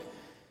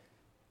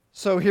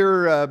So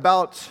here I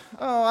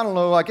don't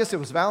know, I guess it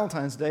was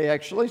Valentine's Day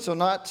actually, so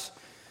not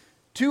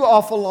too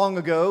awful long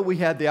ago, we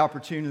had the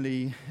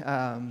opportunity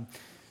to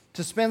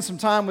spend some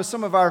time with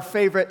some of our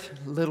favorite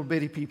little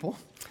bitty people.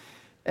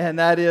 And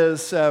that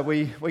is,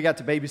 we got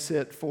to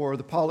babysit for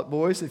the Pollitt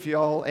boys, if you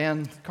all,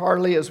 and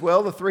Carly as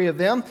well, the three of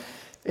them,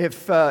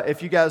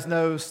 if you guys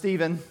know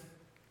Stephen.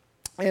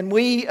 And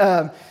we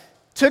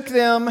took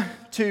them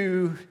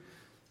to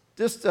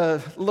just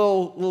a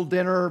little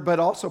dinner, but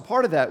also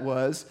part of that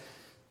was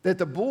that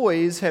the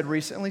boys had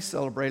recently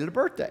celebrated a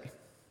birthday.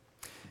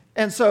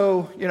 And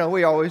so, we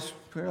were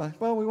like,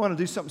 well, we want to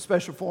do something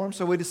special for them.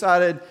 So we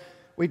decided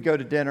we'd go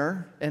to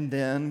dinner, and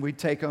then we'd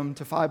take them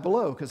to Five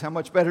Below, because how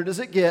much better does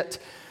it get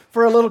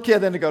for a little kid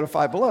than to go to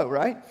Five Below,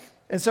 right?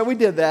 And so we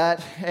did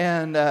that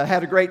and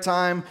had a great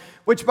time,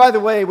 which, by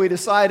the way, we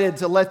decided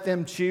to let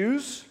them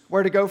choose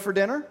where to go for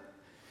dinner.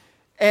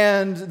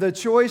 And the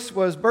choice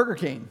was Burger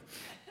King.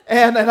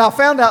 And I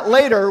found out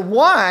later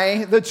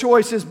why the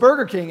choice is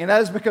Burger King, and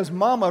that is because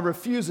Mama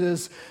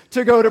refuses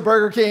to go to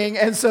Burger King,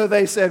 and so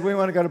they said, we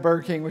want to go to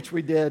Burger King, which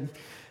we did.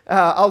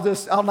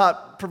 I'll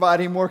not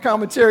provide any more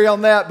commentary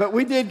on that, but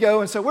we did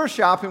go, and so we're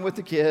shopping with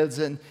the kids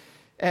and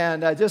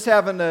just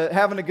having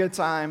a good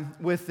time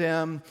with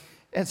them.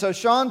 And so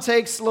Sean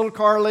takes little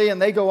Carly, and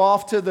they go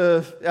off to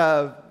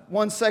the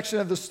one section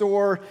of the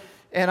store,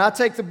 and I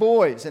take the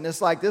boys, and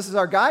it's like, this is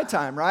our guy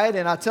time, right?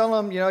 And I tell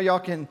them, y'all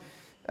can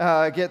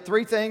get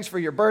 3 things for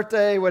your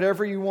birthday,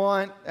 whatever you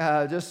want.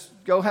 Just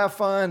go have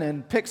fun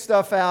and pick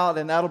stuff out,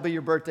 and that'll be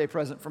your birthday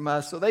present from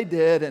us. So they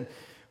did, and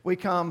we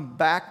come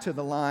back to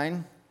the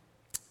line,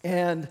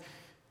 and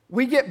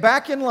we get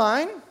back in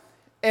line,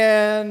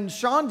 and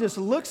Sean just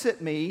looks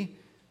at me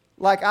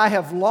like I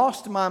have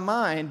lost my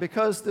mind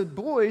because the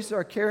boys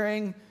are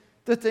carrying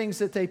the things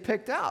that they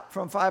picked out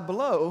from Five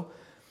Below.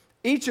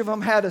 Each of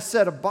them had a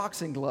set of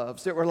boxing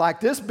gloves that were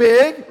like this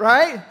big,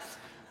 right?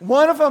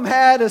 One of them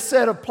had a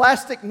set of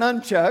plastic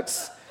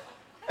nunchucks.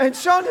 And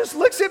Sean just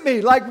looks at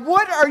me like,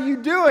 what are you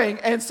doing?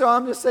 And so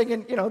I'm just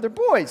thinking, they're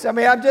boys. I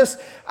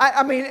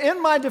mean,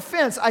 in my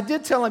defense, I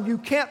did tell them you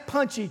can't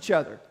punch each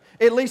other,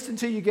 at least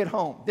until you get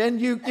home. Then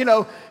you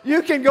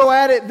can go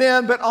at it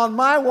then, but on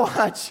my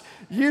watch,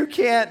 you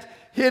can't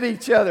hit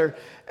each other.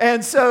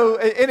 And so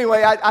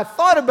anyway, I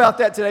thought about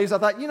that today because I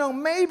thought,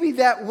 maybe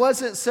that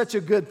wasn't such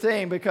a good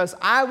thing because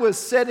I was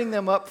setting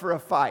them up for a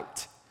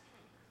fight.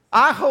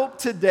 I hope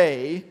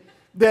today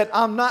that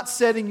I'm not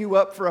setting you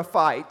up for a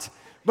fight,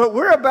 but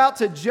we're about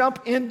to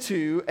jump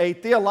into a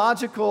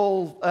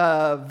theological,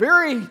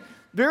 very,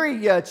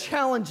 very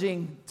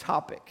challenging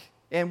topic.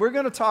 And we're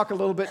going to talk a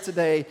little bit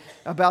today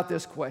about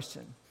this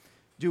question.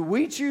 Do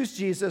we choose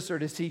Jesus or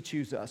does he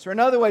choose us? Or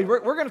another way, we're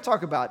going to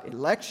talk about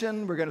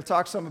election. We're going to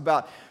talk some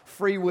about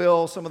free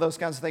will, some of those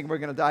kinds of things. We're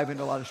going to dive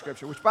into a lot of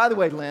scripture, which, by the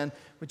way, Lynn,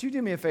 would you do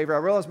me a favor? I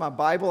realized my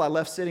Bible I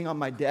left sitting on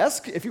my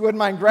desk. If you wouldn't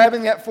mind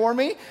grabbing that for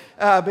me,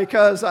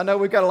 because I know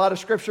we've got a lot of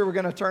scripture we're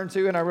going to turn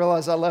to, and I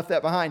realize I left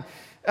that behind.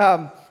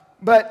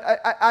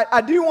 But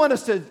I do want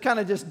us to kind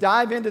of just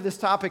dive into this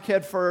topic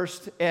head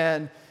first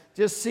and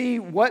just see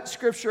what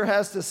scripture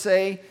has to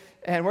say.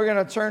 And we're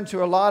going to turn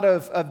to a lot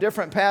of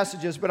different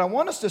passages, but I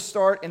want us to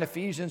start in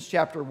Ephesians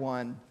chapter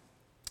 1.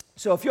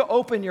 So if you'll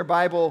open your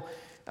Bible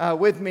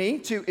with me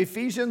to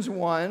Ephesians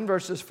 1,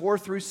 verses 4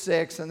 through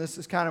 6, and this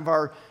is kind of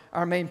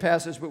our main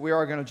passage, but we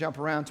are going to jump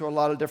around to a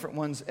lot of different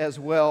ones as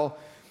well.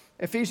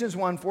 Ephesians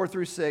 1, 4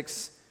 through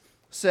 6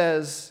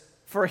 says,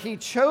 "For he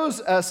chose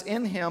us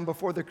in him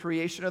before the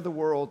creation of the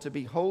world to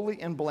be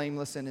holy and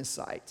blameless in his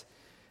sight.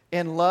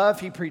 In love,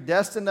 he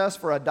predestined us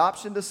for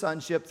adoption to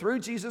sonship through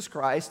Jesus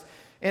Christ,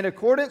 in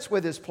accordance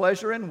with his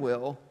pleasure and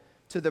will,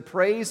 to the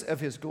praise of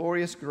his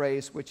glorious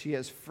grace, which he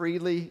has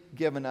freely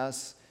given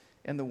us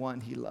in the one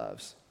he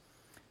loves."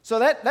 So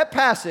that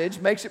passage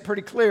makes it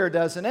pretty clear,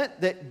 doesn't it,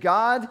 that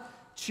God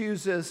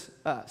chooses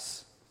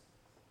us.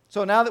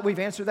 So now that we've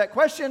answered that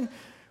question,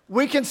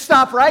 we can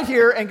stop right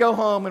here and go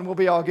home and we'll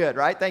be all good,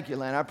 right? Thank you,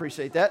 Len. I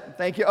appreciate that.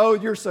 Thank you. Oh,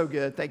 you're so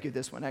good. Thank you,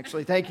 this one,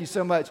 actually. Thank you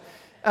so much.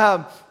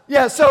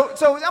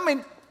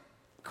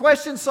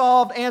 Question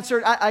solved,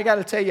 answered. I got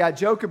to tell you, I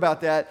joke about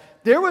that.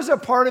 There was a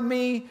part of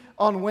me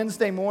on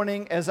Wednesday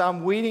morning as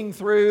I'm weeding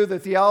through the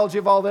theology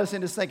of all this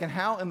and just thinking,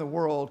 how in the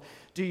world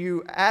do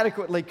you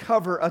adequately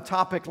cover a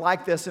topic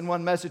like this in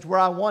one message, where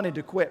I wanted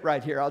to quit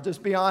right here? I'll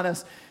just be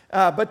honest.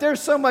 But there's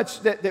so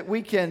much that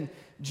we can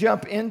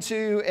jump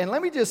into. And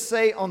let me just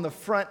say on the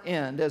front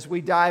end, as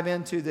we dive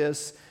into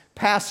this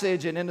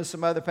passage and into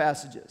some other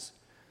passages,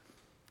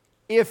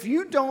 if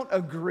you don't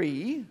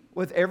agree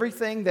with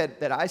everything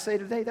that I say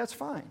today, that's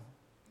fine.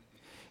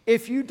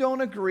 If you don't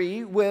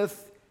agree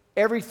with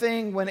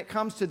everything when it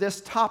comes to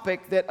this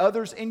topic that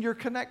others in your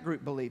Connect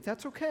group believe,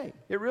 that's okay.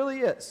 It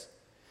really is.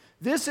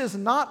 This is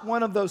not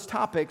one of those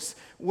topics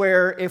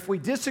where if we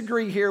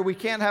disagree here, we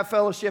can't have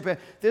fellowship.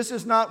 This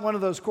is not one of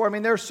those core.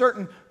 There are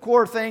certain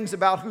core things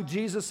about who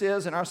Jesus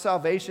is and our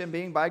salvation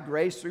being by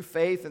grace through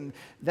faith, and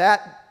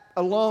that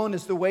alone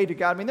is the way to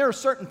God. There are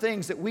certain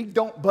things that we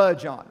don't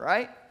budge on,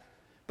 right?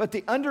 But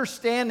the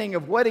understanding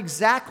of what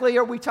exactly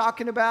are we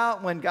talking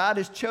about when God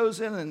is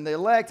chosen and the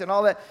elect and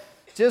all that,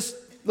 just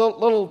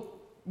little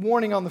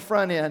warning on the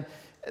front end.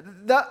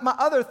 My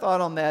other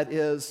thought on that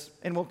is,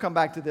 and we'll come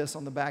back to this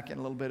on the back end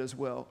a little bit as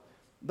well,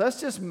 let's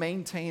just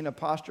maintain a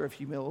posture of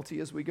humility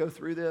as we go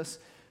through this,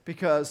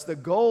 because the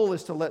goal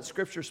is to let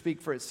Scripture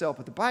speak for itself.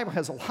 But the Bible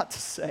has a lot to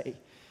say,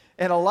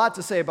 and a lot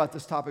to say about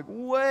this topic,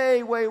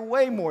 way, way,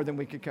 way more than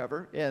we could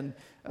cover in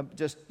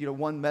just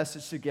one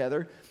message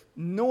together.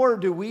 Nor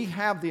do we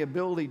have the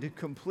ability to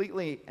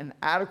completely and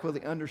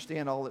adequately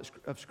understand all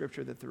of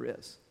Scripture that there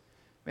is.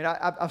 I mean,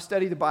 I've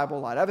studied the Bible a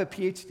lot. I have a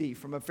PhD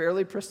from a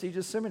fairly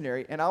prestigious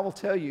seminary, and I will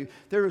tell you,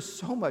 there is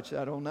so much that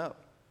I don't know.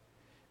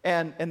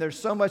 And there's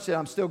so much that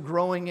I'm still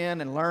growing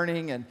in and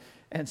learning,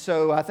 and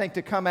so I think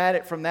to come at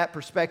it from that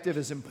perspective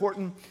is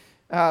important.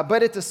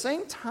 But at the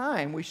same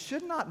time, we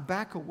should not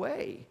back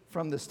away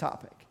from this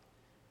topic.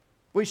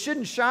 We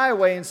shouldn't shy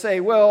away and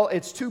say, well,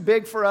 it's too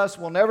big for us,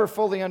 we'll never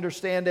fully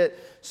understand it,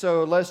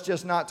 so let's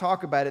just not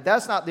talk about it.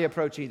 That's not the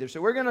approach either.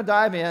 So we're going to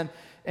dive in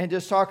and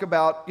just talk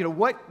about,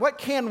 what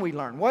can we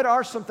learn? What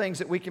are some things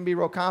that we can be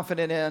real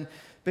confident in,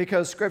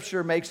 because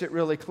Scripture makes it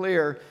really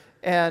clear.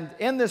 And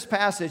in this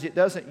passage, it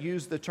doesn't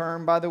use the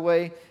term, by the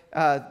way,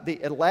 the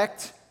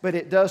elect, but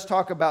it does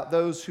talk about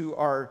those who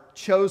are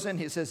chosen.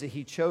 He says that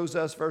He chose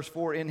us, verse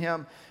 4, in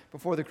Him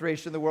before the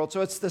creation of the world. So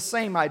it's the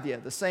same idea,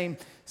 the same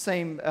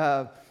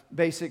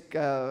basic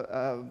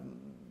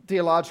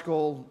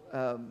theological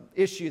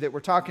issue that we're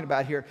talking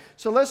about here.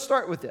 So let's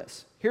start with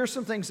this. Here's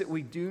some things that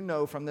we do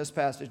know from this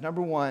passage.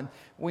 Number one,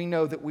 we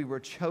know that we were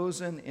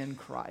chosen in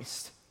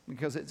Christ,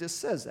 because it just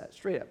says that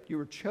straight up. You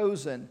were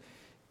chosen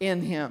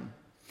in Him.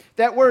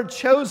 That word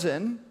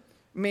chosen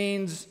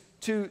means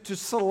to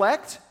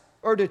select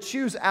or to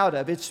choose out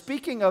of. It's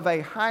speaking of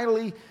a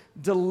highly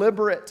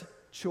deliberate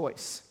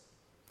choice.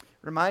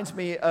 Reminds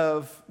me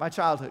of my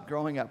childhood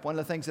growing up. One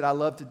of the things that I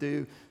loved to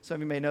do, some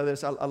of you may know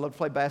this, I loved to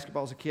play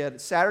basketball as a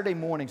kid. Saturday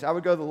mornings, I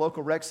would go to the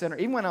local rec center.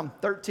 Even when I'm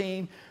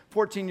 13,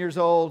 14 years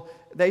old,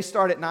 they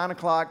start at 9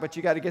 o'clock, but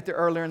you got to get there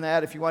earlier than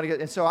that if you want to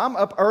get. And so I'm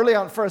up early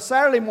for a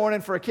Saturday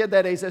morning. For a kid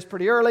that age, that's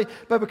pretty early.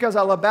 But because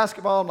I love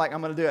basketball, I'm like,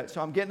 I'm going to do it.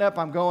 So I'm getting up,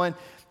 I'm going.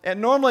 And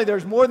normally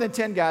there's more than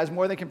 10 guys,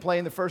 more than can play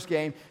in the first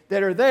game,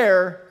 that are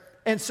there.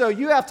 And so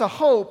you have to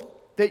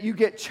hope that you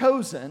get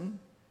chosen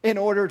in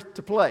order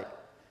to play.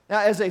 Now,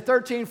 as a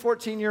 13,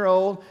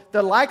 14-year-old,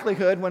 the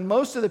likelihood, when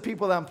most of the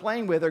people that I'm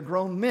playing with are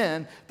grown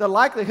men, the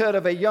likelihood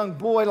of a young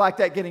boy like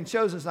that getting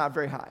chosen is not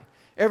very high.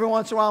 Every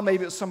once in a while,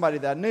 maybe it's somebody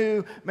that I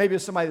knew, maybe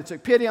it's somebody that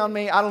took pity on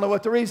me. I don't know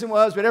what the reason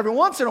was, but every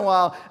once in a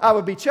while, I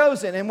would be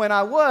chosen. And when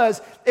I was,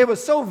 it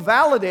was so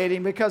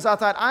validating, because I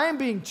thought, I am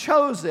being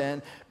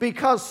chosen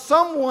because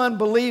someone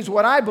believes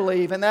what I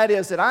believe, and that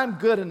is that I'm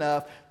good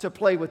enough to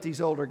play with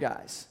these older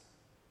guys.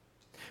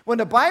 When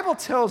the Bible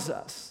tells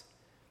us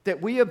that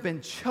we have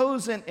been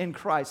chosen in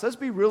Christ, let's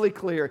be really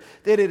clear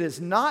that it is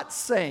not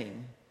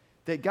saying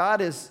that God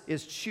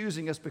is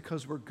choosing us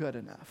because we're good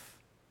enough.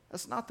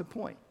 That's not the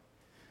point.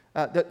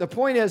 The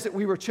point is that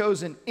we were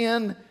chosen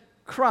in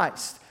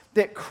Christ,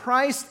 that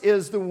Christ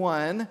is the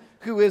one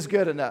who is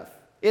good enough.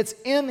 It's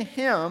in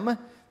Him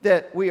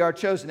that we are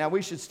chosen. Now,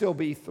 we should still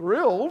be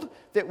thrilled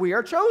that we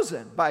are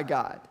chosen by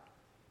God.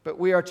 But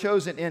we are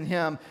chosen in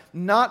Him,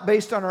 not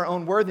based on our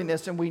own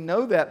worthiness, and we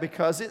know that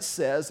because it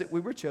says that we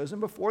were chosen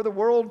before the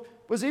world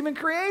was even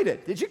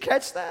created. Did you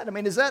catch that? I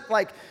mean, is that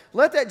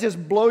let that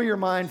just blow your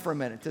mind for a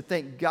minute, to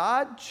think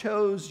God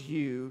chose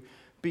you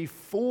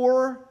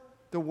before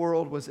the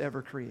world was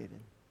ever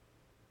created.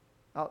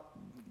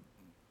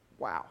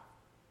 Wow.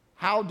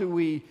 How do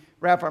we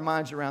wrap our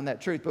minds around that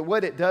truth? But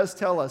what it does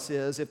tell us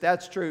is, if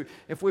that's true,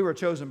 if we were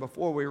chosen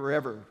before we were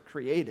ever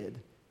created,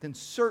 then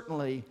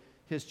certainly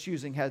His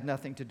choosing has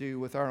nothing to do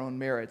with our own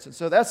merits. And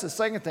so that's the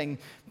second thing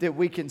that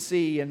we can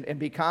see and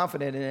be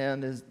confident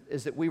in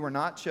is that we were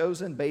not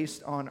chosen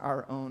based on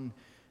our own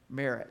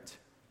merit.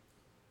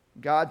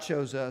 God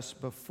chose us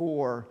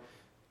before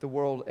the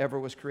world ever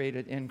was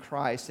created in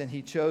Christ, and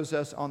He chose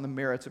us on the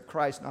merits of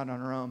Christ, not on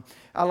our own.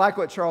 I like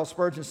what Charles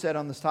Spurgeon said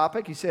on this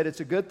topic. He said, "It's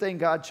a good thing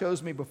God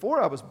chose me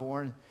before I was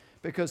born,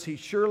 because He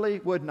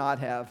surely would not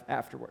have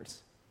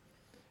afterwards."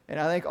 And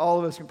I think all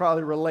of us can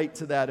probably relate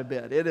to that a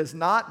bit. It is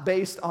not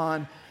based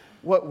on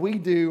what we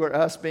do or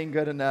us being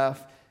good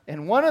enough.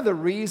 And one of the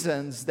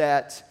reasons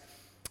that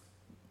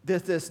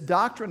this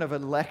doctrine of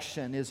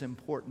election is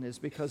important is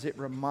because it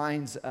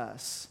reminds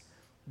us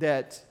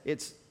that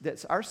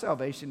our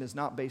salvation is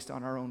not based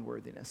on our own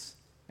worthiness.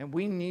 And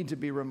we need to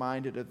be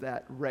reminded of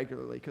that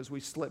regularly, because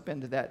we slip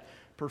into that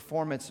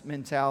performance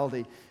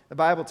mentality. The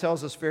Bible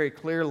tells us very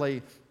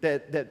clearly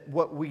that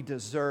what we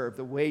deserve,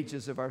 the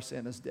wages of our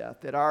sin, is death.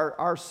 That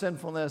our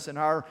sinfulness and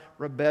our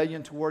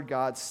rebellion toward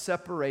God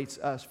separates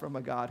us from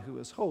a God who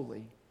is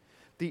holy.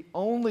 The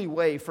only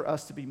way for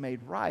us to be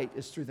made right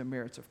is through the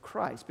merits of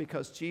Christ,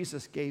 because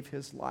Jesus gave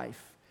His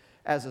life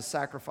as a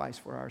sacrifice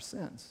for our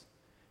sins.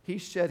 He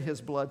shed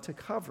His blood to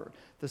cover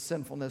the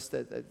sinfulness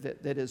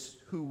that is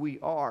who we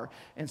are.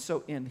 And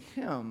so in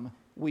Him,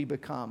 we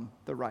become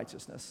the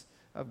righteousness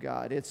of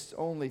God. It's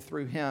only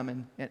through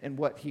him and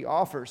what he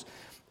offers.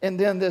 And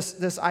then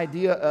this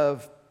idea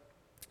of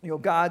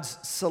God's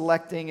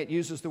selecting, it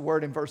uses the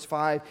word in verse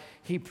 5,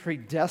 he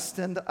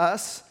predestined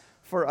us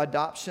for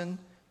adoption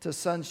to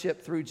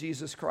sonship through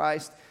Jesus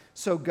Christ.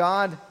 So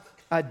God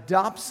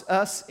adopts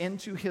us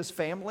into his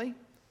family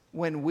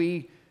when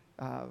we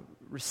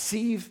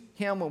receive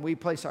him, when we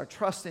place our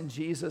trust in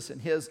Jesus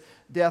and his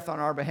death on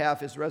our behalf,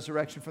 his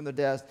resurrection from the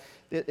dead.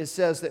 It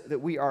says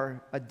that we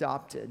are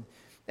adopted.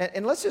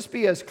 And let's just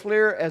be as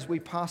clear as we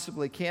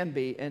possibly can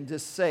be and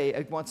just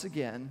say once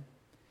again,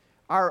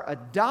 our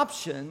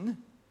adoption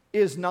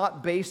is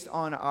not based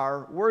on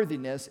our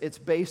worthiness, it's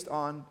based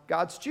on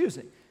God's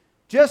choosing.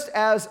 Just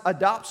as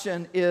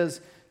adoption is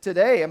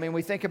today. I mean,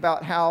 we think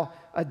about how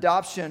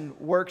adoption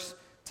works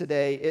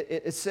today.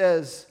 It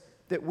says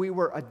that we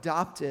were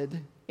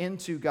adopted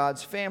into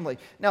God's family.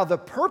 Now, the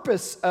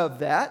purpose of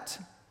that,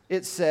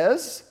 it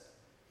says,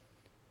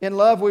 in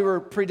love we were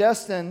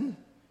predestined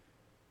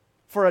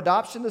for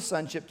adoption to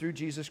sonship through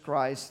Jesus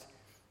Christ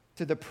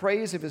to the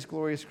praise of his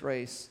glorious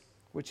grace,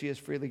 which he has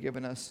freely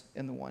given us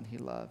in the one he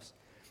loves.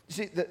 You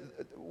see,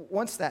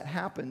 once that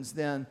happens,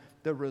 then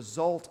the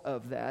result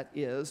of that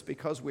is,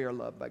 because we are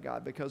loved by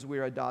God, because we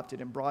are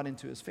adopted and brought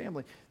into his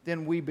family,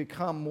 then we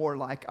become more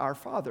like our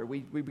Father.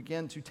 We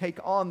begin to take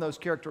on those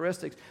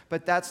characteristics,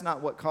 but that's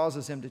not what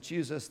causes him to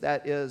choose us.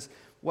 That is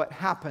what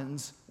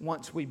happens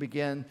once we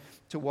begin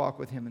to walk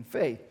with him in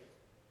faith.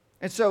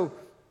 And so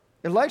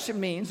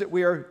election means that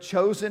we are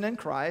chosen in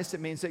Christ.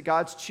 It means that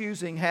God's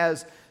choosing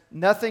has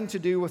nothing to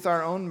do with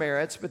our own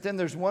merits. But then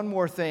there's one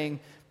more thing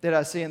that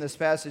I see in this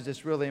passage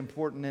that's really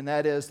important, and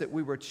that is that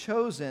we were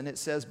chosen, it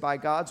says, by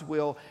God's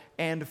will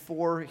and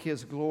for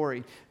his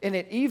glory. And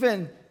it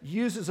even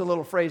uses a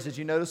little phrase. Did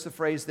you notice the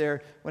phrase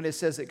there when it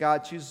says that God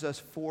chooses us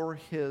for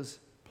his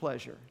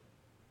pleasure?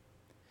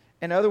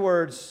 In other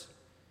words,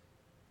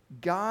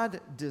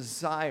 God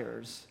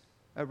desires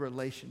a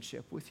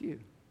relationship with you.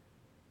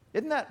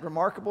 Isn't that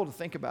remarkable to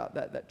think about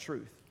that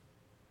truth?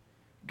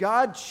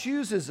 God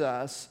chooses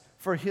us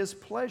for his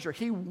pleasure.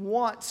 He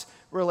wants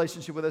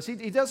relationship with us.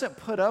 He doesn't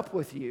put up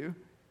with you.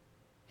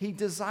 He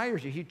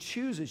desires you. He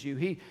chooses you.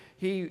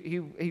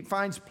 He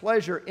finds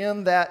pleasure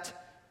in that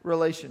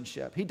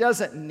relationship. He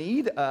doesn't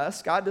need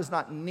us. God does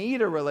not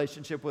need a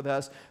relationship with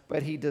us,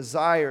 but he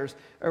desires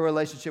a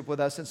relationship with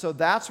us. And so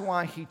that's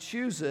why he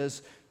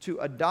chooses to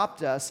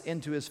adopt us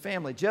into his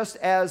family. Just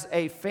as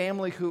a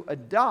family who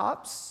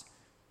adopts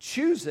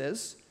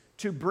chooses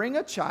to bring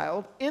a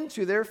child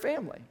into their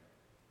family.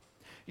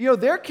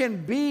 There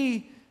can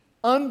be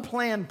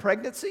unplanned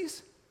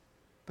pregnancies,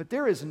 but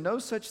there is no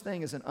such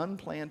thing as an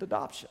unplanned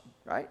adoption,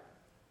 right?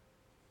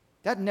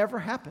 That never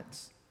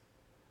happens.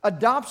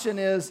 Adoption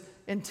is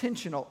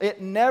intentional. It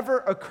never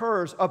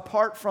occurs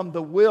apart from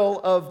the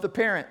will of the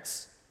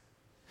parents.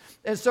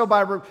 And so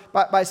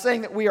by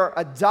saying that we are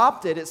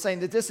adopted, it's saying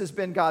that this has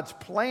been God's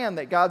plan,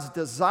 that God's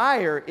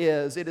desire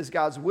is, it is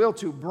God's will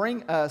to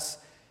bring us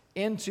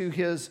into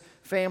his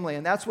family.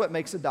 And that's what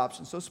makes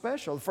adoption so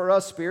special for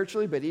us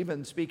spiritually, but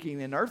even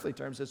speaking in earthly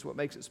terms, that's what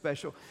makes it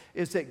special,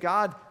 is that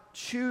God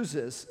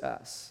chooses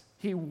us.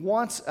 He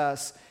wants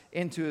us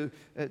to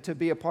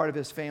be a part of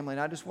his family.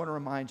 And I just want to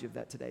remind you of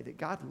that today, that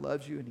God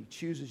loves you and he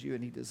chooses you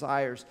and he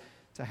desires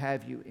to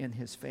have you in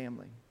his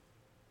family.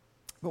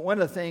 But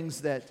one of the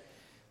things that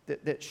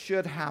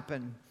should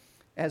happen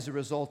as a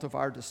result of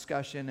our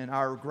discussion and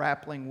our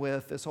grappling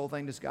with this whole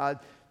thing, does God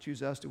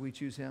choose us? Do we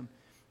choose him?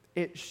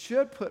 It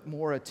should put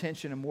more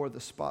attention and more of the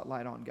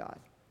spotlight on God.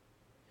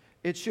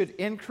 It should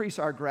increase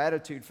our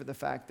gratitude for the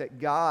fact that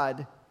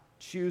God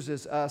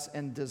chooses us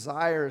and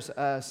desires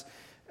us.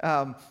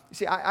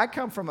 See, I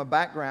come from a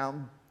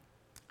background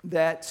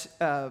that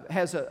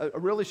has a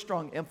really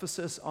strong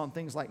emphasis on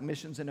things like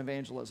missions and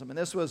evangelism. And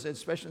this was,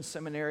 especially in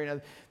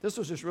seminary, this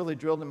was just really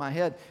drilled in my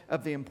head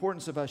of the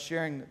importance of us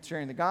sharing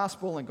the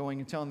gospel and going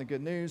and telling the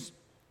good news.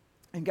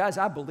 And guys,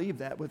 I believe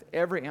that with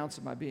every ounce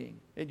of my being.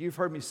 And you've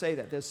heard me say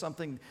that. There's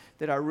something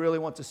that I really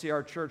want to see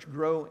our church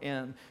grow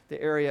in,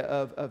 the area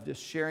of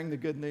just sharing the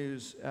good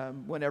news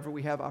whenever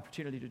we have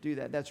opportunity to do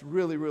that. That's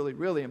really, really,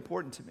 really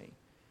important to me.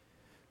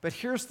 But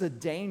here's the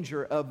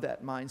danger of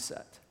that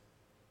mindset.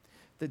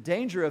 The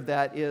danger of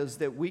that is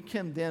that we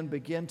can then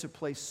begin to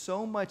place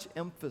so much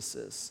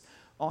emphasis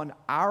on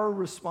our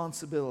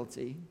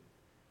responsibility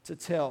to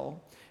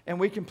tell, and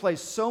we can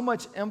place so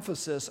much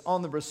emphasis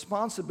on the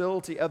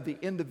responsibility of the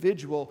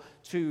individual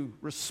to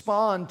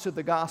respond to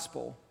the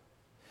gospel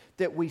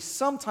that we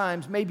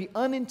sometimes, maybe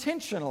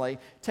unintentionally,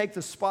 take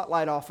the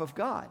spotlight off of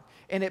God.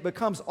 And it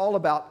becomes all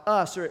about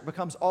us, or it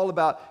becomes all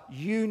about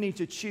you need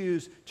to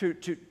choose to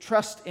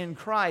trust in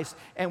Christ.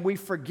 And we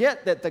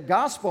forget that the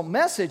gospel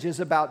message is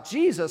about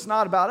Jesus,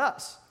 not about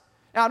us.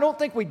 Now, I don't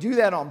think we do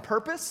that on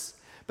purpose.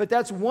 But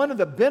that's one of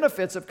the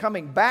benefits of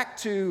coming back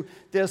to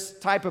this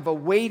type of a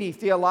weighty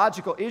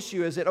theological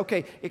issue, is that,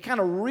 okay, it kind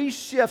of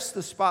reshifts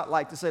the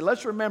spotlight to say,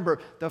 let's remember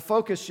the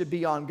focus should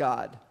be on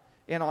God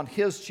and on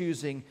his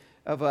choosing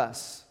of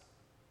us.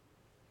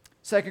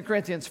 2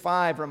 Corinthians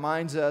 5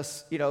 reminds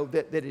us,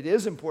 that it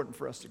is important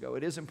for us to go.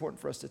 It is important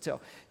for us to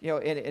tell.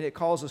 And it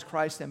calls us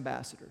Christ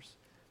ambassadors.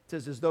 It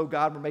says as though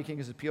God were making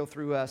his appeal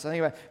through us. I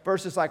think about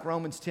verses like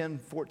Romans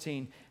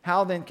 10:14.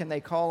 How then can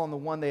they call on the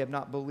one they have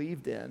not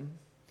believed in?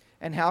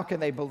 And how can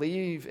they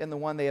believe in the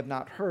one they have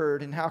not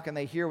heard? And how can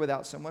they hear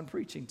without someone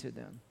preaching to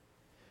them?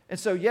 And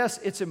so, yes,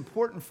 it's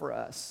important for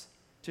us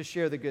to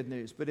share the good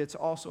news, but it's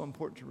also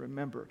important to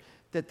remember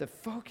that the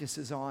focus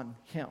is on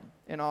him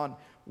and on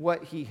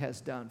what he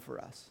has done for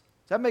us.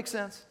 Does that make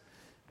sense?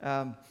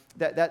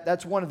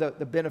 That's one of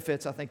the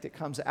benefits, I think, that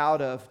comes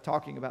out of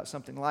talking about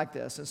something like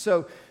this. And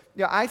so,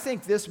 I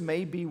think this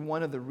may be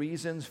one of the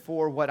reasons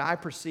for what I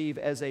perceive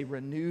as a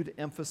renewed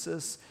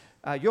emphasis.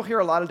 You'll hear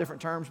a lot of different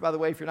terms, by the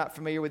way, if you're not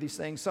familiar with these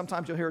things.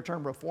 Sometimes you'll hear a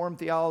term Reformed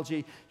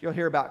theology. You'll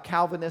hear about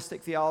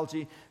Calvinistic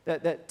theology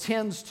that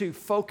tends to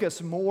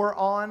focus more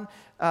on,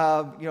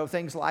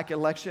 things like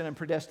election and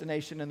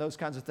predestination and those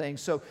kinds of things.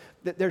 So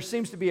there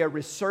seems to be a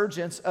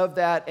resurgence of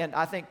that, and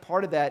I think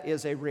part of that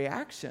is a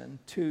reaction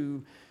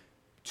to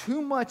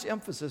too much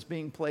emphasis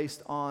being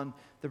placed on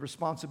the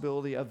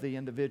responsibility of the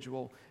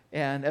individual.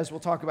 And as we'll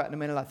talk about in a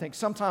minute, I think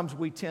sometimes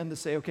we tend to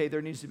say, okay,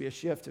 there needs to be a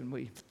shift, and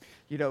we,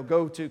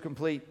 go to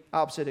complete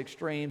opposite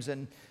extremes.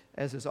 And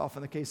as is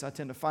often the case, I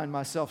tend to find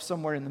myself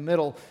somewhere in the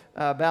middle,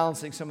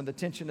 balancing some of the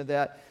tension of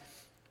that.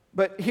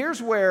 But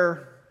here's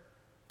where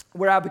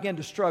I begin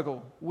to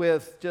struggle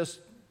with just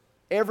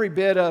every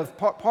bit of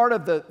part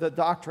of the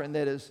doctrine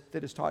that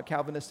is taught,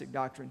 Calvinistic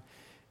doctrine,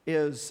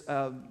 is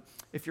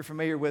if you're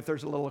familiar with,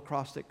 there's a little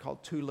acrostic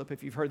called TULIP,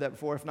 if you've heard that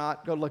before. If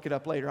not, go look it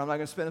up later. I'm not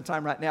going to spend the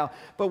time right now.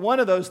 But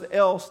one of those, the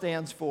L,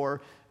 stands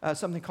for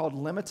something called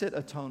limited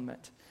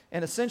atonement.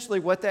 And essentially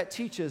what that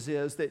teaches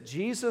is that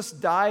Jesus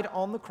died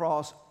on the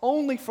cross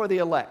only for the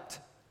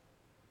elect.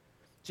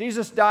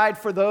 Jesus died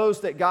for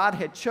those that God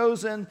had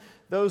chosen,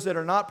 those that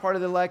are not part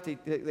of the elect,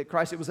 that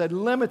Christ. It was a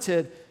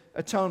limited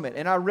atonement.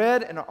 And I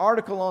read an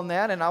article on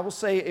that, and I will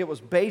say it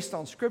was based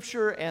on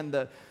Scripture,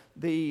 and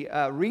the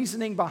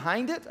reasoning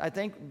behind it, I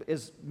think,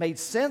 made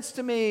sense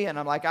to me, and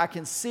I'm like, I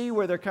can see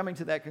where they're coming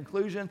to that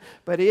conclusion,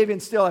 but even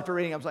still, after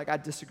reading, I was like, I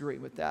disagree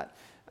with that,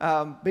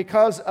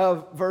 because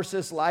of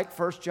verses like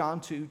 1 John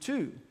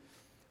 2:2,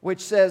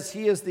 which says,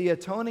 he is the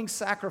atoning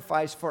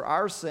sacrifice for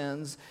our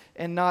sins,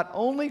 and not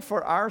only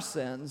for our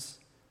sins,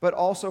 but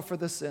also for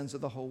the sins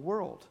of the whole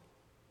world.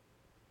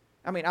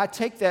 I mean, I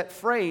take that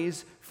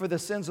phrase, for the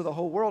sins of the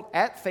whole world,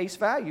 at face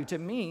value to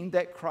mean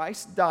that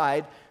Christ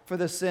died for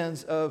the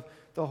sins of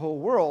the whole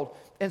world.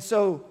 And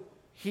so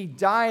he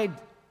died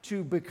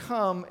to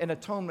become an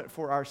atonement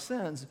for our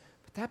sins,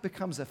 but that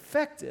becomes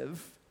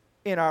effective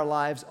in our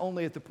lives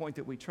only at the point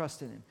that we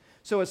trust in him.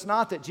 So it's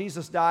not that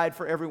Jesus died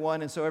for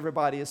everyone and so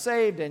everybody is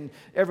saved and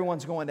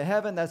everyone's going to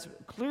heaven. That's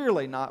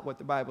clearly not what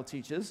the Bible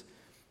teaches.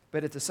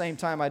 But at the same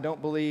time, I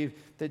don't believe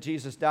that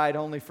Jesus died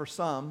only for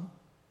some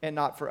and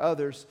not for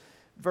others.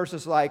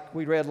 Verses like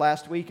we read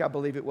last week, I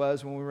believe it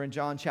was, when we were in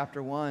John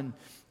chapter 1,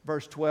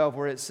 verse 12,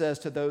 where it says,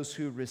 to those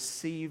who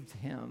received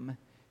him,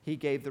 he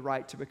gave the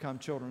right to become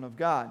children of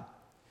God.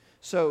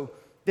 So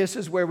this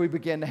is where we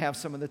begin to have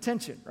some of the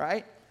tension,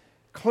 right?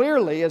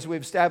 Clearly, as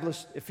we've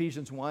established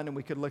Ephesians 1, and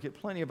we could look at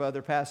plenty of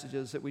other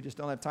passages that we just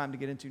don't have time to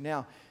get into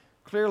now,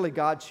 clearly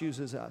God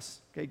chooses us.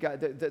 Okay,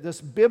 God,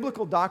 this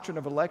biblical doctrine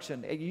of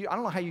election, I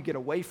don't know how you get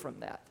away from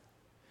that.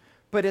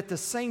 But at the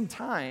same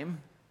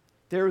time,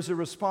 there is a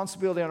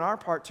responsibility on our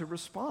part to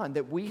respond,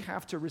 that we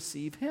have to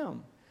receive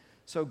him.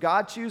 So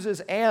God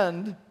chooses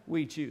and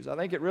we choose. I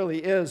think it really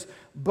is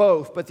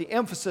both, but the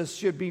emphasis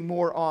should be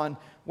more on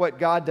what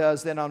God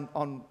does than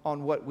on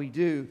what we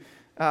do.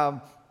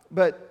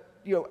 But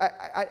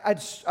I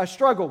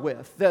struggle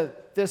with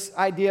this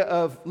idea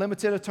of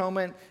limited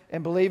atonement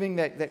and believing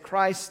that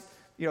Christ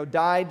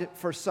died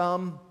for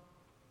some,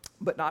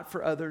 but not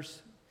for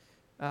others.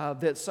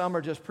 That some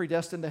are just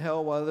predestined to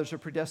hell while others are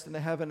predestined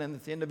to heaven, and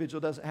that the individual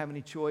doesn't have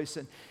any choice.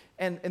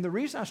 And the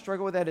reason I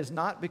struggle with that is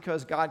not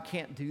because God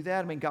can't do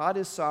that. I mean, God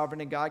is sovereign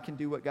and God can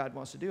do what God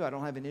wants to do. I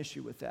don't have an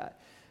issue with that.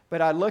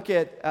 But I look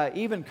at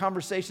even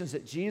conversations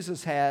that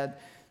Jesus had,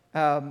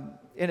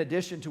 in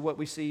addition to what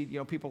we see,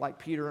 people like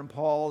Peter and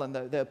Paul and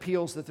the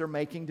appeals that they're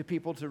making to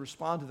people to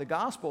respond to the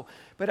gospel.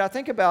 But I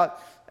think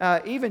about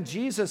even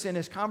Jesus in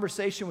his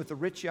conversation with the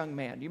rich young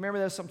man. Do you remember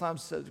that?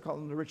 Sometimes they call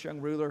him the rich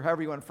young ruler,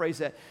 however you want to phrase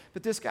that.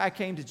 But this guy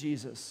came to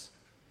Jesus,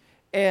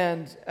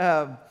 and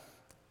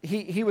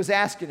he was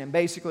asking him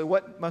basically,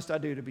 what must I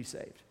do to be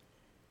saved?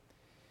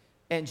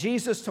 And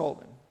Jesus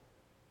told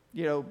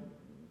him,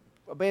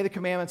 obey the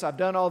commandments. I've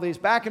done all these.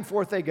 Back and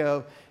forth they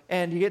go.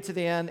 And you get to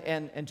the end,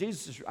 and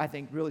Jesus is, I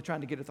think, really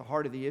trying to get at the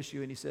heart of the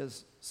issue. And he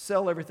says,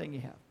 sell everything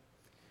you have.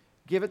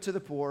 Give it to the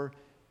poor.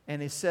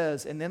 And he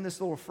says, and then this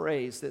little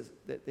phrase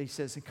that he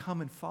says, and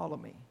come and follow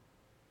me,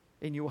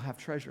 and you will have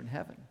treasure in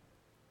heaven.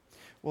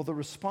 Well, the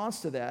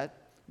response to that,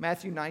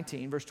 Matthew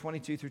 19, verse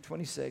 22 through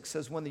 26,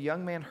 says, when the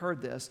young man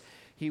heard this,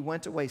 he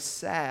went away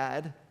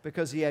sad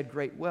because he had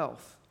great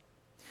wealth.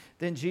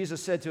 Then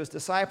Jesus said to his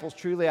disciples,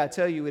 "Truly I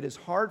tell you, it is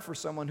hard for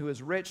someone who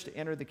is rich to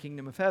enter the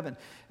kingdom of heaven.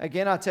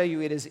 Again, I tell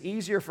you, it is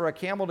easier for a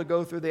camel to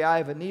go through the eye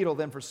of a needle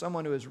than for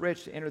someone who is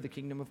rich to enter the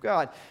kingdom of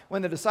God."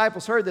 When the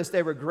disciples heard this,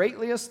 they were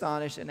greatly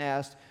astonished and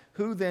asked,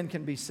 "Who then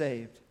can be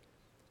saved?"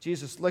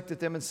 Jesus looked at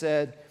them and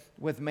said,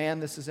 "With man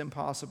this is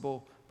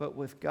impossible, but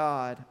with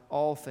God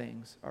all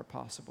things are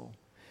possible."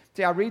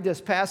 See, I read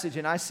this passage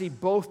and I see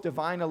both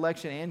divine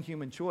election and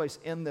human choice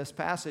in this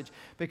passage,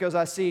 because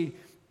I see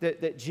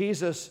that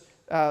Jesus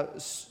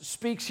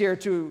speaks here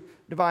to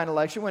divine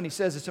election when he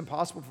says it's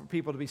impossible for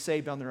people to be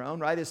saved on their own,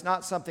 right? It's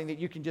not something that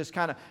you can just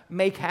kind of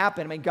make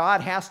happen. I mean,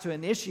 God has to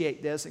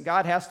initiate this, and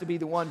God has to be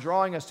the one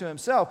drawing us to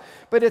himself.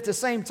 But at the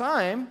same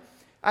time,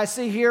 I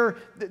see here,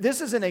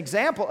 this is an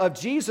example of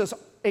Jesus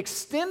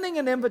extending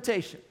an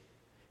invitation.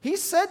 He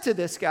said to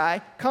this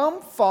guy,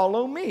 "Come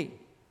follow me."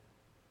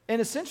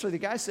 And essentially the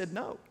guy said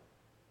no.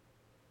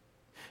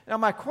 Now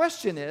my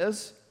question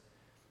is,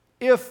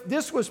 if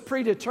this was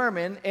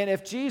predetermined, and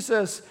if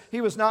Jesus,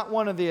 he was not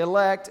one of the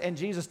elect, and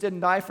Jesus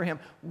didn't die for him,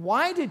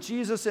 why did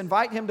Jesus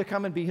invite him to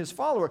come and be his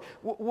follower?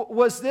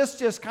 Was this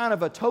just kind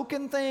of a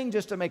token thing,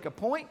 just to make a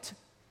point?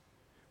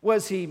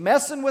 Was he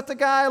messing with the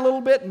guy a little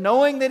bit,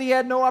 knowing that he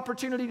had no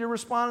opportunity to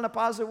respond in a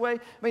positive way? I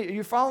mean,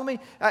 you follow me?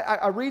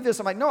 I read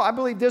this, I'm like, no, I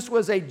believe this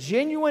was a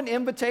genuine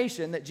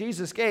invitation that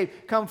Jesus gave,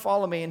 "Come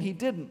follow me," and he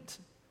didn't.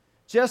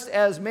 Just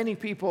as many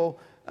people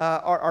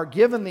are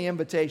given the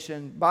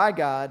invitation by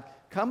God,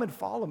 "Come and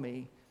follow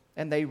me,"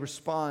 and they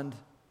respond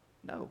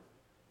no.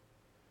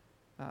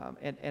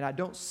 And I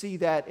don't see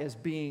that as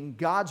being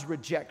God's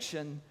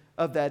rejection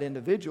of that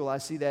individual. I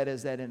see that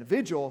as that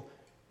individual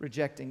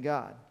rejecting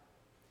God.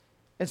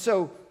 And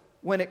so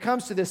when it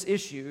comes to this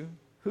issue,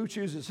 who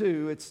chooses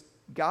who, it's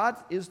God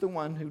is the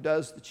one who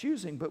does the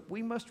choosing, but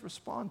we must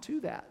respond to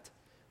that.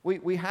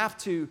 We have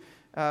to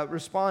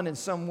respond in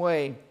some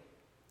way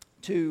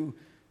to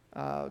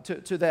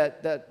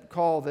that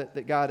call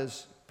that God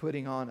is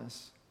putting on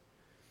us.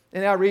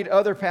 And I read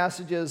other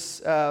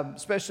passages,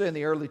 especially in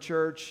the early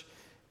church,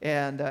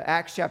 and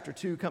Acts chapter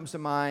 2 comes to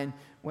mind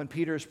when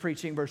Peter is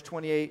preaching, verse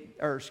 38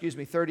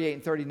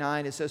 and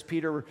 39. It says,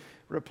 Peter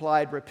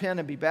replied, "Repent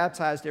and be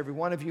baptized, every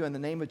one of you, in the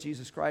name of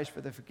Jesus Christ for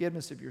the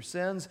forgiveness of your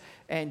sins,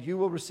 and you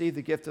will receive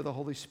the gift of the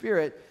Holy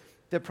Spirit.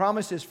 The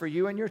promise is for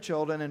you and your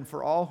children, and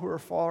for all who are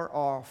far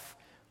off,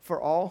 for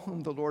all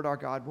whom the Lord our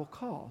God will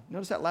call."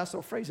 Notice that last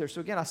little phrase there.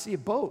 So again, I see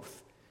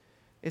both.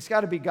 It's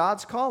got to be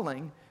God's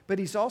calling, but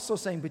he's also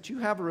saying, but you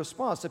have a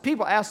response. So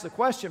people ask the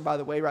question, by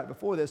the way, right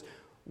before this,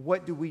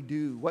 what do we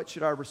do? What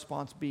should our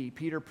response be?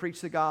 Peter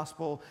preached the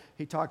gospel.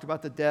 He talked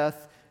about the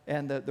death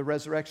and the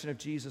resurrection of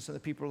Jesus, and the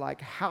people are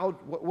like,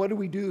 what do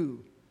we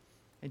do?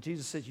 And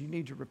Jesus said, you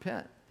need to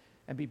repent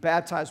and be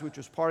baptized, which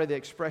was part of the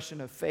expression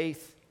of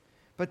faith.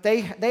 But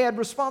they had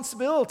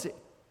responsibility.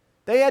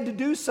 They had to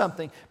do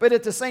something. But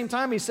at the same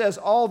time, he says,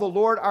 all the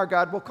Lord our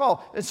God will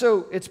call. And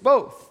so it's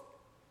both.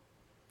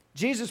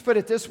 Jesus put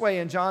it this way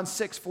in John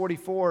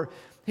 6:44.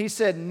 He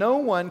said, "No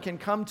one can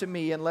come to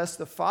me unless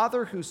the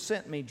Father who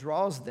sent me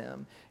draws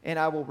them, and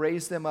I will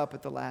raise them up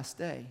at the last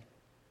day."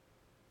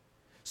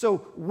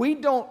 So we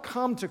don't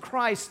come to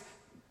Christ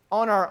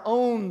on our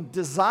own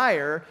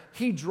desire.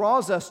 He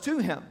draws us to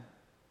him.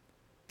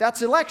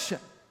 That's election.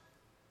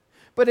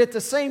 But at the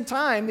same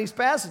time, these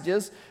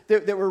passages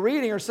that we're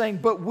reading are saying,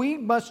 but we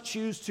must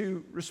choose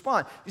to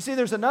respond. You see,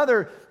 there's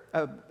another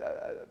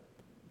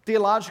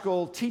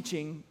theological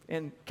teaching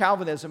in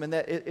Calvinism, and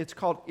that it's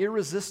called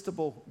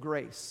irresistible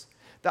grace.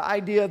 The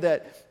idea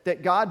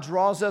that God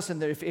draws us,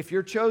 and that if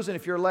you're chosen,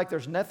 if you're elect,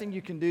 there's nothing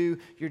you can do.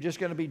 You're just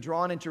going to be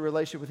drawn into a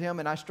relationship with him.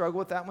 And I struggle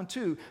with that one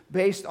too,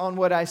 based on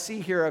what I see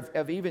here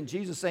of even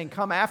Jesus saying,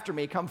 "Come after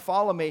me, come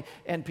follow me,"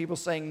 and people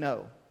saying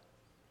no.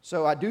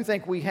 So I do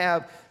think we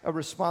have a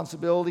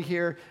responsibility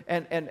here,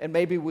 and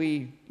maybe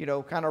we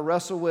kind of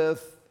wrestle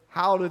with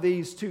how do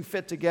these two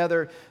fit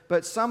together.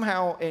 But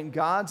somehow in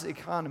God's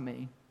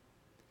economy,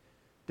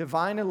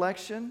 divine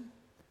election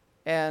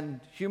and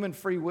human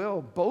free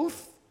will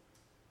both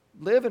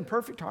live in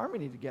perfect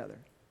harmony together.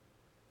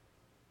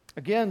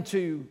 Again,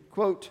 to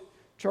quote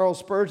Charles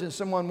Spurgeon,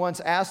 someone once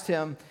asked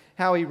him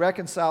how he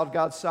reconciled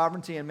God's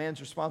sovereignty and man's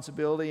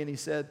responsibility, and he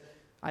said,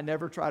 "I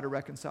never try to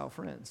reconcile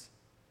friends.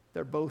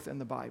 They're both in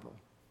the Bible."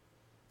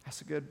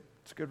 It's a good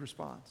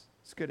response.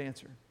 It's a good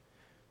answer.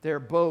 They're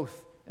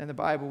both in the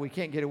Bible. We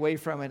can't get away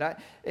from it.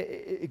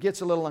 It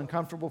gets a little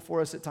uncomfortable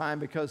for us at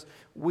times because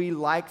we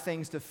like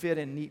things to fit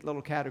in neat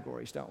little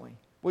categories, don't we?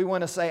 We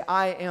want to say,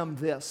 I am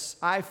this.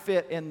 I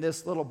fit in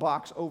this little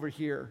box over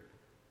here.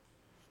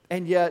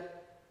 And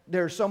yet,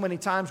 there are so many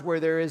times where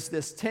there is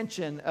this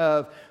tension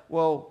of,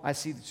 well, I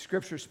see the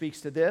Scripture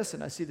speaks to this,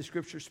 and I see the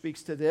Scripture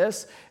speaks to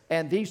this,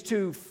 and these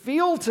two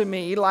feel to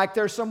me like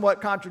they're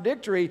somewhat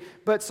contradictory,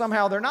 but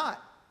somehow they're not.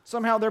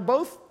 Somehow they're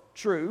both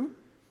true,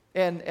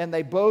 and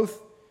they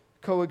both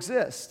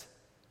coexist.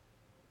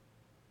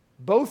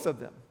 Both of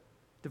them.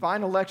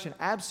 Divine election,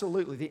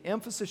 absolutely. The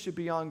emphasis should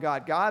be on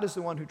God. God is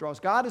the one who draws.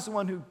 God is the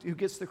one who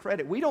gets the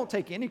credit. We don't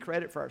take any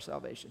credit for our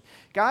salvation.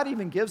 God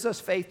even gives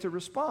us faith to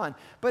respond.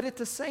 But at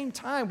the same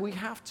time, we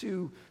have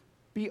to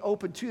be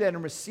open to that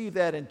and receive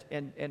that.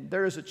 And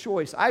there is a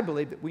choice, I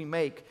believe, that we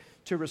make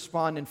to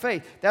respond in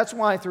faith. That's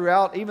why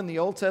throughout even the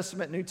Old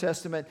Testament, New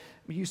Testament,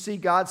 you see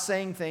God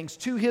saying things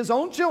to his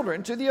own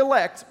children, to the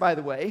elect, by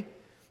the way,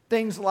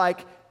 things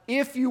like,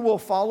 if you will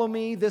follow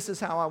me, this is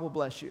how I will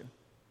bless you.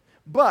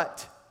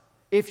 But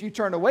if you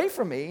turn away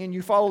from me and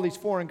you follow these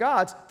foreign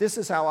gods, this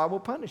is how I will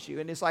punish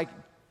you. And it's like,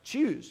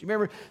 choose. You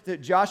remember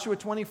that Joshua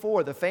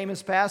 24, the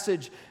famous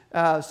passage,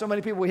 so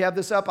many people, we have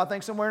this up, I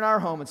think, somewhere in our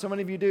home, and so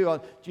many of you do,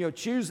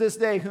 choose this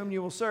day whom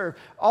you will serve.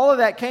 All of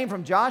that came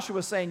from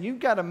Joshua saying, you've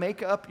got to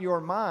make up your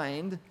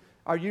mind.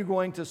 Are you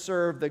going to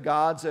serve the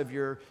gods of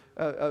your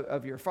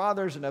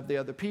fathers and of the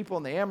other people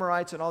and the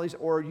Amorites and all these,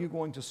 or are you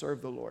going to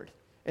serve the Lord?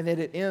 And then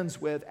it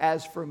ends with,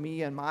 as for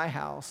me and my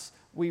house,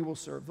 we will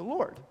serve the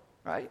Lord,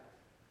 right?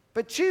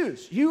 But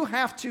choose. You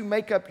have to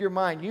make up your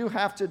mind. You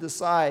have to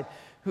decide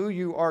who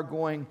you are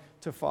going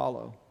to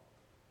follow.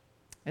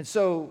 And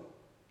so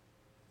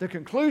the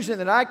conclusion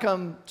that I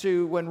come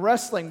to when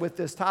wrestling with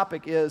this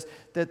topic is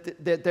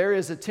that there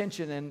is a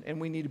tension, and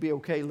we need to be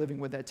okay living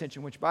with that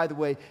tension, which, by the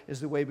way, is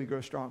the way we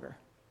grow stronger.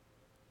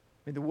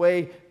 I mean, the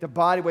way the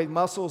body, way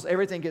muscles,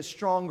 everything gets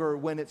stronger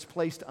when it's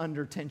placed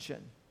under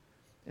tension.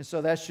 And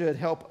so that should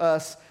help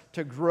us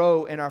to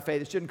grow in our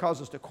faith. It shouldn't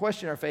cause us to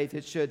question our faith.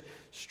 It should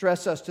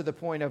stress us to the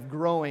point of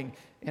growing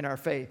in our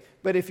faith.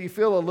 But if you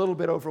feel a little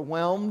bit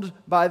overwhelmed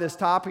by this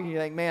topic, and you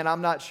think, man,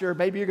 I'm not sure,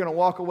 maybe you're going to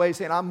walk away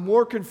saying, I'm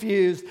more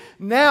confused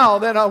now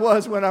than I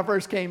was when I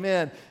first came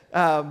in.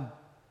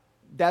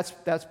 It's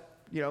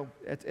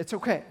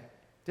okay.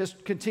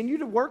 Just continue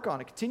to work on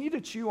it. Continue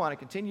to chew on it.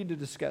 Continue to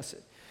discuss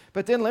it.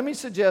 But then let me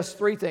suggest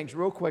three things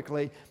real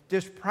quickly,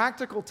 just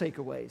practical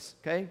takeaways,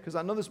 okay? Because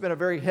I know this has been a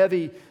very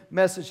heavy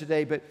message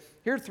today, but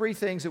here are three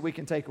things that we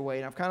can take away.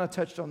 And I've kind of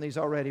touched on these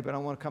already, but I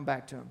want to come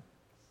back to them.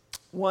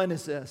 One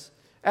is this.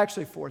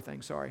 Actually, four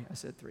things. Sorry, I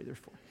said three. There's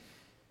four.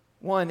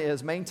 One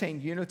is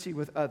maintain unity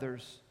with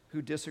others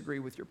who disagree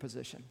with your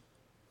position.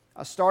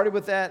 I started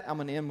with that. I'm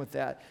going to end with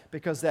that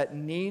because that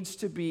needs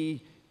to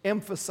be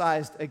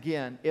emphasized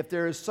again. If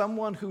there is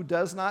someone who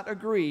does not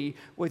agree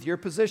with your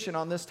position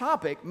on this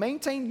topic,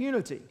 maintain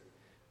unity.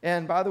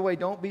 And by the way,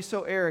 don't be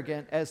so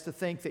arrogant as to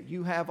think that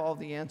you have all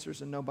the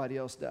answers and nobody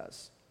else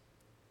does.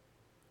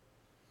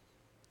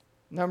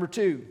 Number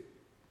two,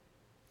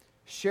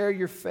 share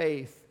your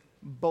faith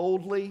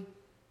boldly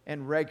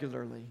and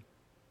regularly.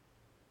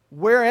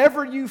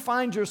 Wherever you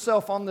find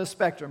yourself on this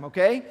spectrum,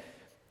 okay?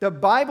 The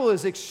Bible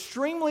is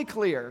extremely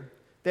clear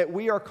that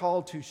we are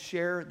called to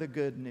share the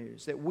good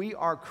news, that we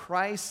are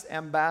Christ's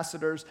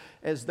ambassadors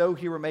as though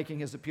he were making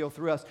his appeal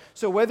through us.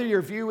 So whether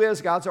your view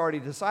is God's already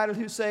decided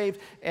who's saved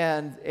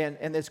and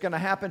it's going to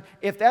happen,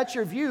 if that's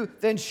your view,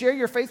 then share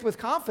your faith with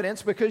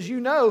confidence because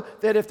you know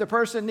that if the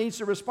person needs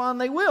to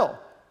respond, they will.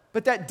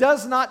 But that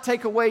does not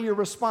take away your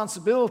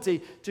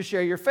responsibility to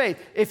share your faith.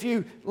 If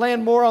you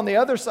land more on the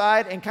other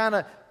side and kind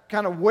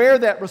of wear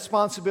that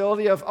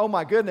responsibility of, oh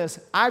my goodness,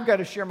 I've got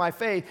to share my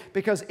faith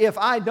because if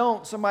I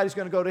don't, somebody's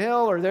going to go to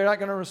hell or they're not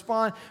going to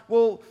respond.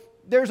 Well,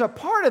 there's a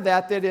part of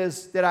that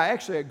that I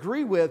actually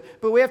agree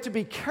with, but we have to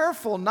be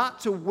careful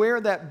not to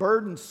wear that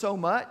burden so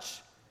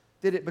much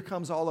that it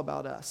becomes all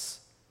about us.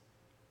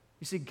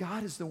 You see,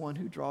 God is the one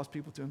who draws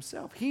people to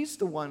himself. He's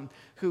the one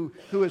who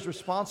is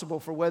responsible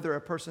for whether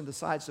a person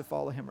decides to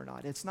follow him or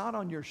not. It's not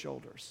on your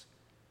shoulders.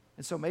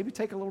 And so maybe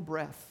take a little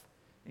breath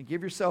and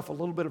give yourself a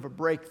little bit of a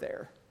break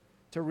there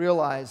to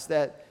realize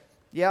that,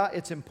 yeah,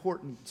 it's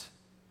important,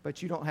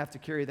 but you don't have to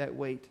carry that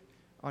weight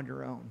on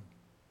your own.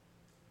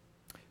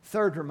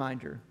 Third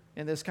reminder,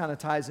 and this kind of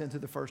ties into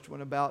the first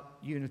one about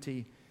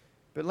unity,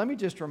 but let me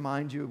just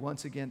remind you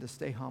once again to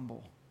stay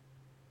humble.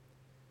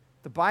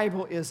 The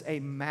Bible is a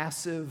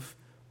massive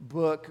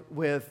book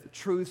with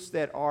truths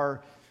that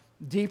are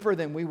deeper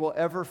than we will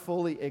ever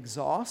fully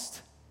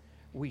exhaust.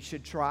 We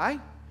should try.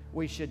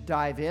 We should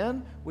dive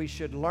in. We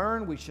should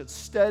learn. We should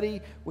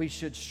study. We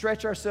should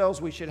stretch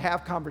ourselves. We should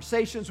have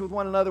conversations with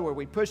one another where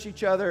we push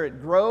each other and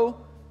grow.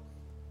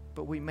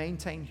 But we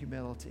maintain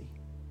humility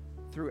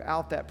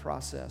throughout that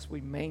process.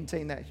 We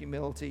maintain that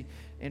humility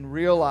and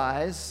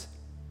realize,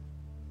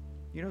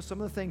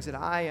 some of the things that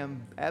I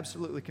am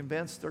absolutely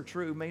convinced are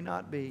true may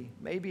not be.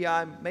 Maybe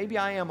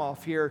I am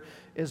off here.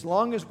 As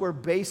long as we're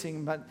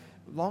basing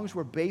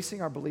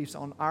our beliefs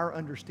on our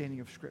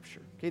understanding of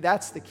Scripture. Okay,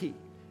 that's the key.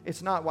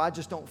 It's not, well, I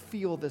just don't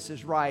feel this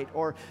is right,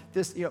 or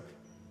this,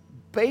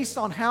 based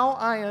on how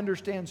I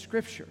understand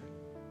Scripture,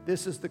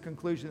 this is the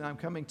conclusion that I'm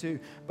coming to.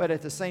 But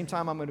at the same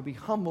time, I'm going to be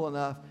humble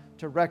enough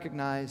to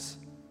recognize,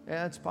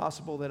 it's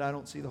possible that I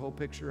don't see the whole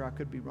picture. I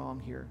could be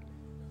wrong here.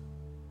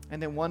 And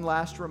then one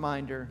last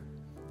reminder,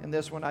 and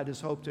this one I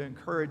just hope to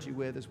encourage you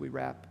with as we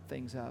wrap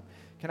things up.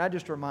 Can I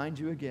just remind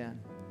you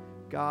again,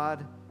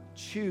 God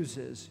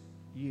chooses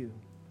you.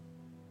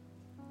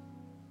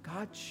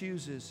 God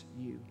chooses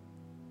you.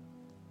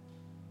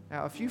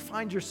 Now, if you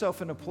find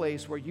yourself in a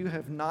place where you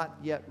have not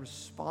yet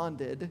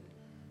responded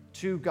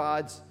to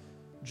God's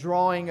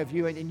drawing of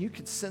you, and you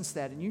can sense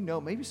that,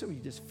 and maybe some of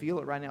you just feel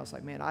it right now. It's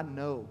like, man, I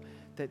know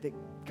that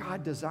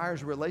God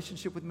desires a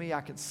relationship with me.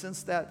 I can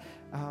sense that.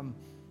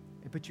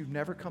 but you've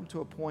never come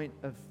to a point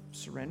of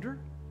surrender.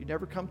 You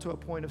never come to a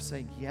point of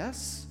saying,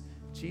 yes,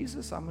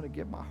 Jesus, I'm going to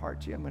give my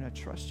heart to you. I'm going to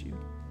trust you.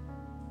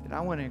 And I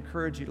want to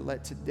encourage you to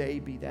let today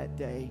be that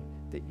day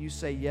that you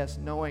say yes,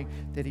 knowing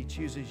that he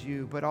chooses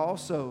you. But I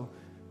also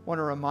want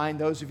to remind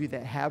those of you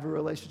that have a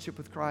relationship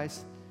with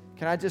Christ,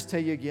 can I just tell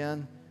you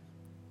again,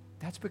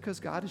 that's because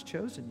God has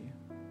chosen you.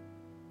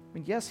 I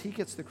mean, yes, he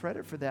gets the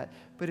credit for that,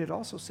 but it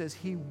also says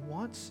he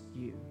wants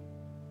you.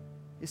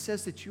 It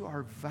says that you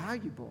are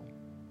valuable.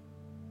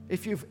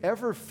 If you've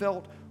ever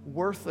felt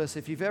worthless,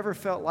 if you've ever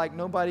felt like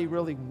nobody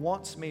really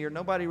wants me or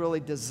nobody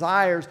really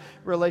desires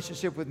a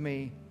relationship with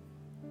me,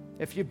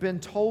 if you've been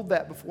told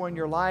that before in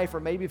your life, or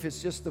maybe if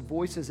it's just the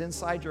voices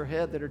inside your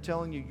head that are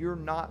telling you you're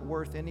not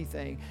worth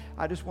anything,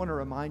 I just want to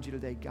remind you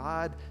today,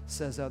 God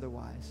says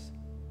otherwise.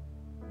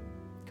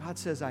 God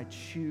says, I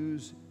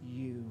choose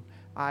you.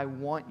 I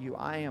want you.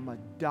 I am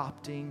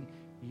adopting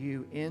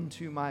you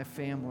into my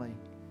family.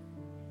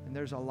 And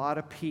there's a lot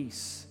of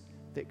peace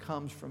that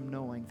comes from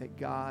knowing that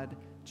God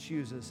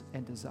chooses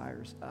and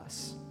desires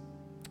us.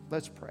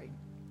 Let's pray.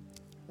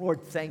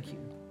 Lord, thank you.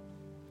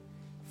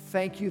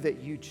 Thank you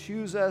that you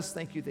choose us.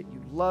 Thank you that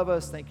you love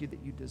us. Thank you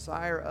that you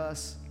desire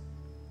us.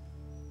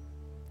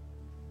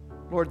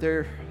 Lord,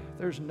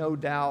 there's no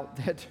doubt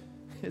that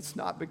it's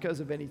not because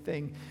of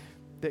anything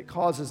that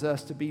causes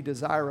us to be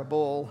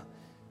desirable.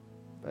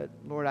 But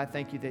Lord, I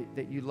thank you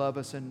that you love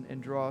us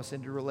and draw us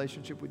into a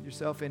relationship with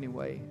yourself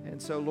anyway.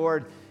 And so,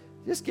 Lord,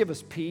 just give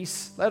us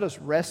peace. Let us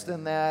rest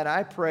in that.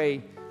 I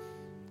pray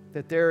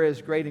that there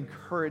is great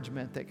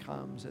encouragement that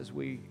comes as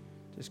we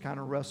just kind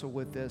of wrestle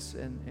with this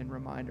and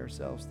remind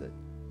ourselves that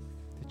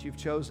you've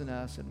chosen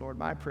us. And Lord,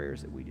 my prayer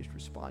is that we just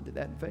respond to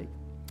that in faith.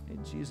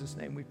 In Jesus'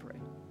 name we pray.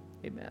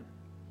 Amen.